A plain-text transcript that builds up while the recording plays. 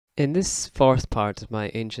In this fourth part of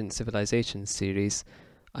my Ancient Civilisations series,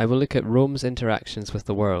 I will look at Rome's interactions with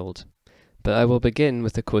the world, but I will begin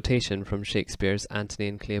with a quotation from Shakespeare's Antony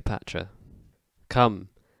and Cleopatra. "Come,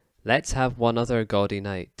 let's have one other gaudy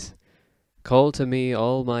night. Call to me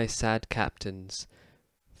all my sad captains.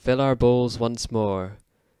 Fill our bowls once more.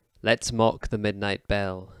 Let's mock the midnight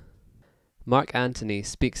bell." Mark Antony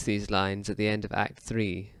speaks these lines at the end of Act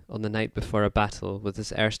 3, on the night before a battle with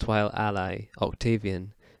his erstwhile ally,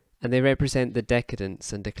 Octavian, and they represent the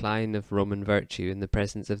decadence and decline of Roman virtue in the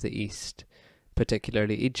presence of the East,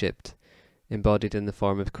 particularly Egypt, embodied in the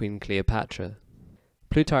form of Queen Cleopatra.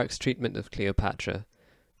 Plutarch's treatment of Cleopatra,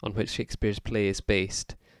 on which Shakespeare's play is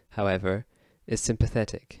based, however, is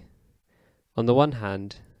sympathetic. On the one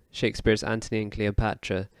hand, Shakespeare's Antony and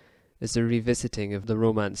Cleopatra is a revisiting of the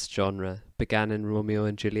romance genre began in Romeo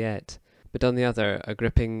and Juliet, but on the other, a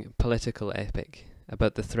gripping political epic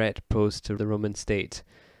about the threat posed to the Roman state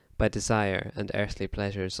by desire and earthly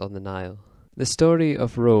pleasures on the Nile. The story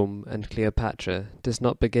of Rome and Cleopatra does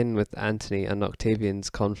not begin with Antony and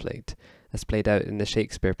Octavian's conflict as played out in the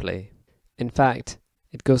Shakespeare play. In fact,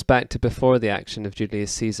 it goes back to before the action of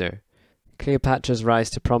Julius Caesar. Cleopatra's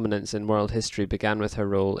rise to prominence in world history began with her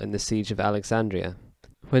role in the siege of Alexandria.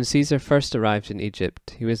 When Caesar first arrived in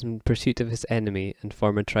Egypt, he was in pursuit of his enemy and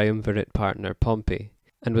former triumvirate partner Pompey,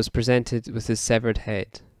 and was presented with his severed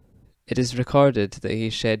head. It is recorded that he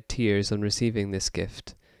shed tears on receiving this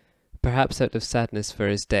gift, perhaps out of sadness for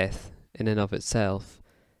his death in and of itself,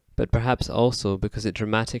 but perhaps also because it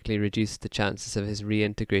dramatically reduced the chances of his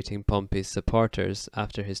reintegrating Pompey's supporters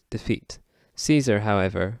after his defeat. Caesar,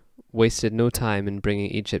 however, wasted no time in bringing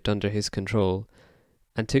Egypt under his control,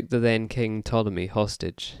 and took the then king Ptolemy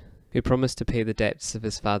hostage, who promised to pay the debts of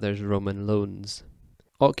his father's Roman loans.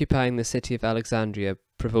 Occupying the city of Alexandria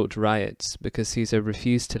provoked riots because Caesar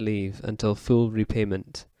refused to leave until full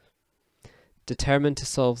repayment. Determined to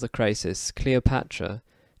solve the crisis, Cleopatra,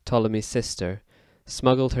 Ptolemy's sister,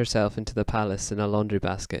 smuggled herself into the palace in a laundry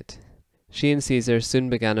basket. She and Caesar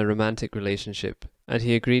soon began a romantic relationship, and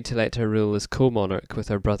he agreed to let her rule as co-monarch with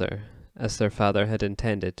her brother, as their father had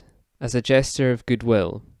intended. As a gesture of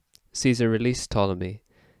goodwill, Caesar released Ptolemy,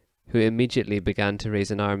 who immediately began to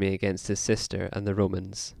raise an army against his sister and the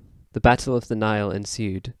Romans. The Battle of the Nile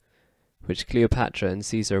ensued, which Cleopatra and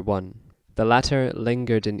Caesar won. The latter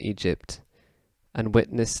lingered in Egypt, and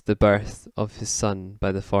witnessed the birth of his son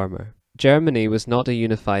by the former. Germany was not a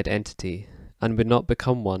unified entity, and would not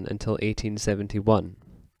become one until 1871.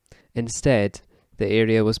 Instead, the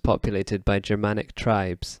area was populated by Germanic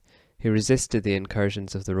tribes, who resisted the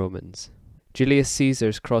incursions of the Romans. Julius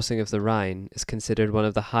Caesar's crossing of the Rhine is considered one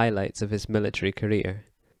of the highlights of his military career,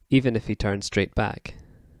 even if he turned straight back.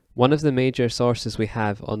 One of the major sources we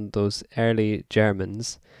have on those early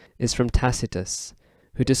Germans is from Tacitus,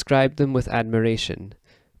 who described them with admiration,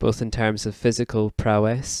 both in terms of physical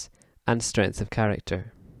prowess and strength of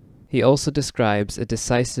character. He also describes a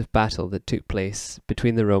decisive battle that took place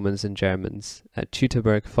between the Romans and Germans at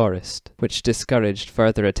Teutoburg Forest, which discouraged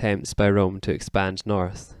further attempts by Rome to expand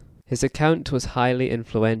north. His account was highly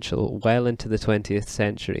influential well into the 20th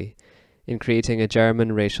century in creating a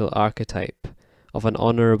German racial archetype of an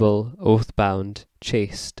honourable, oath-bound,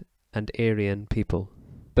 chaste, and Aryan people.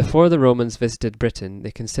 Before the Romans visited Britain,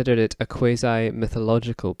 they considered it a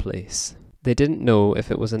quasi-mythological place. They didn't know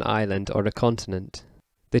if it was an island or a continent.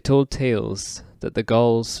 They told tales that the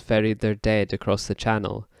Gauls ferried their dead across the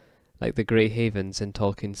Channel, like the Grey Havens in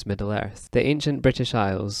Tolkien's Middle-earth. The ancient British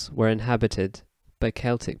Isles were inhabited by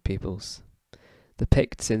Celtic peoples, the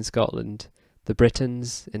Picts in Scotland, the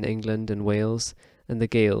Britons in England and Wales, and the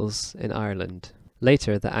Gaels in Ireland.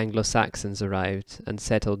 Later, the Anglo-Saxons arrived and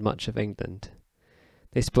settled much of England.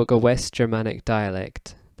 They spoke a West Germanic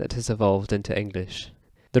dialect that has evolved into English.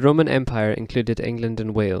 The Roman Empire included England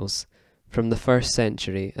and Wales from the 1st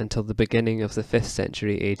century until the beginning of the 5th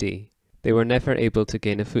century AD. They were never able to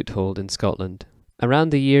gain a foothold in Scotland.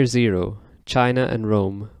 Around the year 0, China and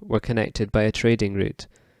Rome were connected by a trading route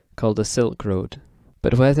called the Silk Road,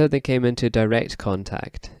 but whether they came into direct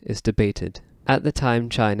contact is debated. At the time,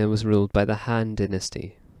 China was ruled by the Han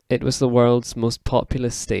dynasty. It was the world's most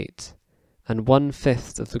populous state, and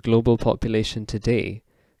 1/5 of the global population today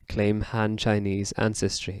claim Han Chinese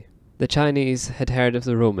ancestry. The Chinese had heard of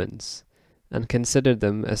the Romans and considered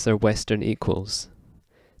them as their Western equals.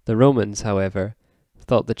 The Romans, however,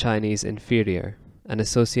 thought the Chinese inferior and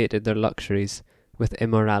associated their luxuries with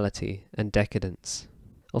immorality and decadence.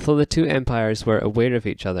 Although the two empires were aware of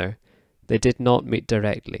each other, they did not meet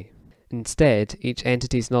directly. Instead, each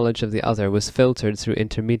entity's knowledge of the other was filtered through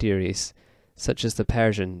intermediaries, such as the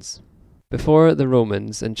Persians. Before the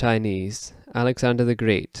Romans and Chinese, Alexander the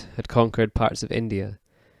Great had conquered parts of India,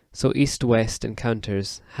 so east-west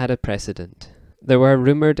encounters had a precedent. There were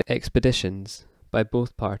rumoured expeditions by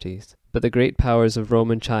both parties, but the great powers of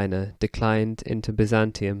Rome and China declined into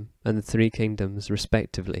Byzantium and the Three Kingdoms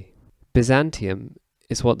respectively. Byzantium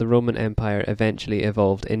is what the Roman Empire eventually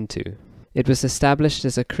evolved into. It was established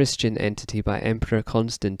as a Christian entity by Emperor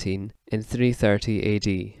Constantine in 330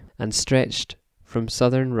 AD and stretched from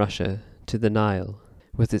southern Russia to the Nile,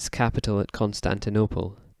 with its capital at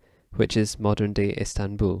Constantinople, which is modern-day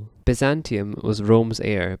Istanbul. Byzantium was Rome's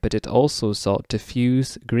heir, but it also sought to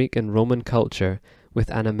fuse Greek and Roman culture with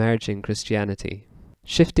an emerging Christianity.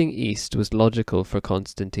 Shifting east was logical for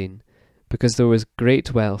Constantine, because there was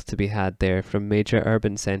great wealth to be had there from major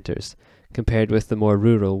urban centres, compared with the more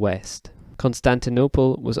rural west.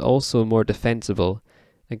 Constantinople was also more defensible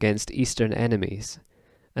against eastern enemies,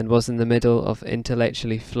 and was in the middle of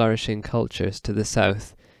intellectually flourishing cultures to the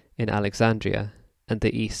south in Alexandria and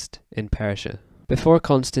the east in Persia. Before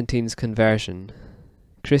Constantine's conversion,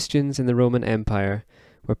 Christians in the Roman Empire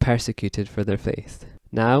were persecuted for their faith.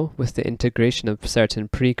 Now, with the integration of certain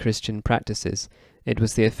pre-Christian practices, it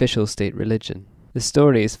was the official state religion. The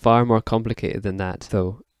story is far more complicated than that,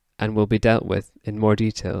 though, and will be dealt with in more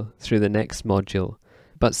detail through the next module,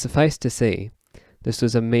 but suffice to say, this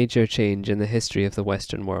was a major change in the history of the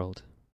Western world.